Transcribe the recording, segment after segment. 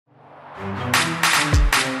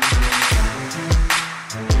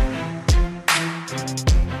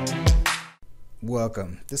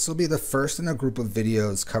Welcome. This will be the first in a group of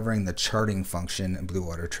videos covering the charting function in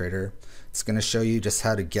Bluewater Trader. It's going to show you just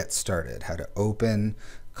how to get started, how to open,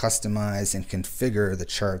 customize, and configure the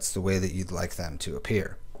charts the way that you'd like them to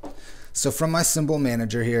appear. So from my symbol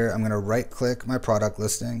manager here, I'm going to right-click my product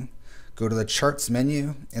listing, go to the charts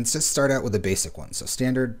menu, and just start out with a basic one, so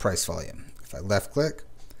standard price volume. If I left-click,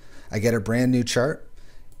 I get a brand new chart.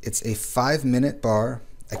 It's a 5-minute bar,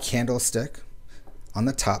 a candlestick on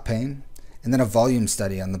the top pane, and then a volume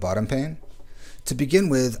study on the bottom pane. To begin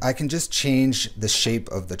with, I can just change the shape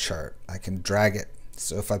of the chart. I can drag it.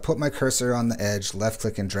 So if I put my cursor on the edge, left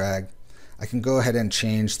click and drag, I can go ahead and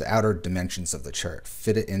change the outer dimensions of the chart,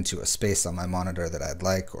 fit it into a space on my monitor that I'd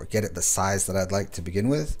like, or get it the size that I'd like to begin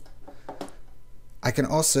with. I can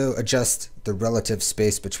also adjust the relative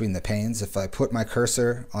space between the panes. If I put my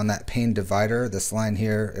cursor on that pane divider, this line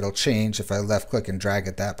here, it'll change. If I left click and drag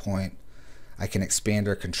at that point, I can expand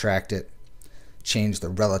or contract it, change the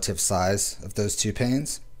relative size of those two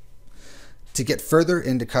panes. To get further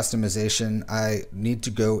into customization, I need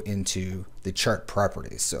to go into the chart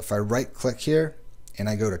properties. So if I right click here and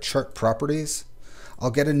I go to chart properties,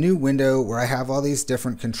 I'll get a new window where I have all these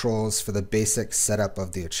different controls for the basic setup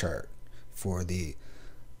of the chart, for the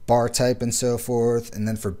bar type and so forth, and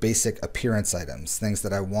then for basic appearance items, things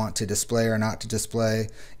that I want to display or not to display,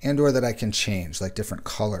 and or that I can change, like different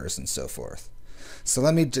colors and so forth. So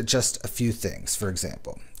let me do just a few things, for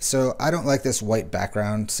example. So I don't like this white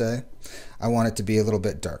background, say. I want it to be a little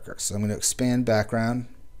bit darker. So I'm going to expand background,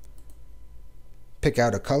 pick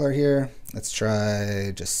out a color here. Let's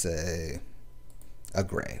try, just say, a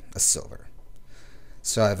gray, a silver.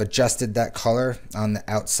 So I've adjusted that color on the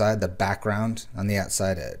outside, the background on the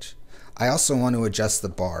outside edge. I also want to adjust the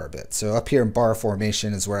bar a bit. So up here in bar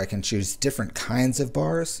formation is where I can choose different kinds of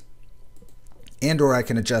bars, and or I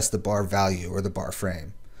can adjust the bar value or the bar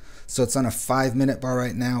frame. So it's on a 5-minute bar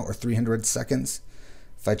right now, or 300 seconds.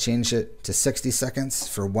 If I change it to 60 seconds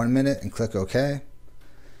for 1 minute and click OK,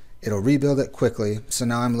 it'll rebuild it quickly. So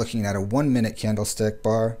now I'm looking at a 1-minute candlestick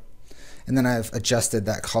bar, and then I've adjusted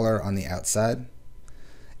that color on the outside.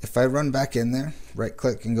 If I run back in there, right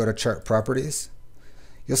click and go to chart properties,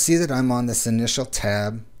 you'll see that I'm on this initial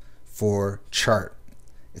tab for chart.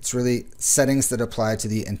 It's really settings that apply to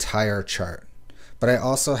the entire chart. But I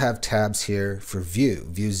also have tabs here for view,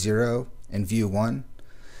 view 0 and view 1.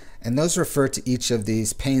 And those refer to each of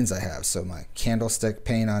these panes I have. So my candlestick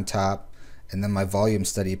pane on top, and then my volume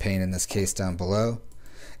study pane in this case down below.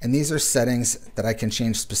 And these are settings that I can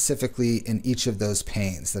change specifically in each of those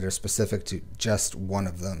panes that are specific to just one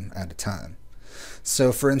of them at a time.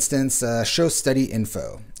 So for instance, show study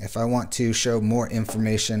info. If I want to show more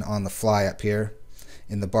information on the fly up here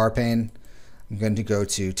in the bar pane, I'm going to go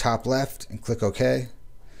to top left and click OK.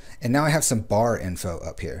 And now I have some bar info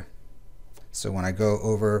up here. So when I go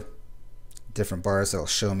over different bars, it'll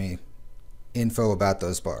show me info about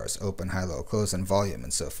those bars, open, high, low, close, and volume,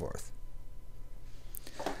 and so forth.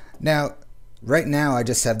 Now, right now I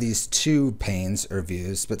just have these two panes or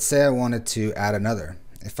views, but say I wanted to add another.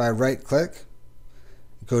 If I right click,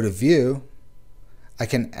 go to view, I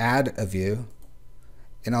can add a view,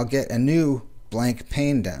 and I'll get a new blank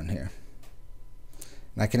pane down here.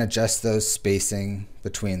 And I can adjust those spacing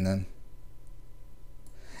between them.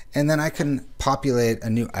 And then I can populate a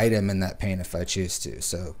new item in that pane if I choose to.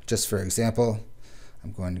 So just for example,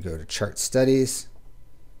 I'm going to go to chart studies,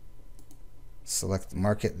 select the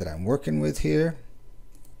market that I'm working with here,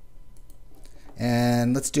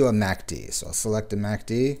 and let's do a MACD. So I'll select a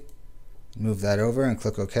MACD, move that over and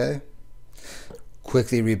click OK.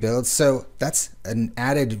 Quickly rebuild. So that's an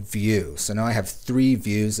added view. So now I have 3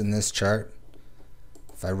 views in this chart.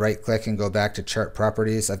 If I right click and go back to chart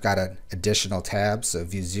properties, I've got an additional tab, so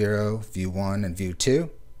view 0, view 1, and view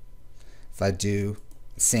 2. If I do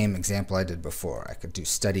the same example I did before, I could do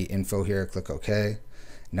study info here, click OK.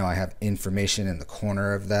 Now I have information in the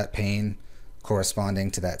corner of that pane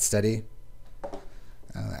corresponding to that study.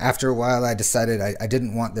 After a while I decided I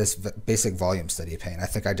didn't want this basic volume study pane. I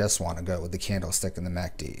think I just want to go with the candlestick and the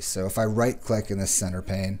MACD. So if I right click in this center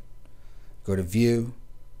pane, go to view,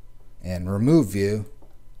 and remove view,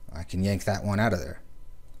 I can yank that one out of there.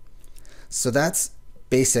 So that's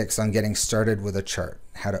basics on getting started with a chart.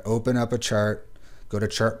 How to open up a chart, go to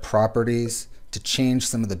chart properties to change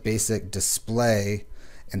some of the basic display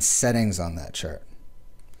and settings on that chart.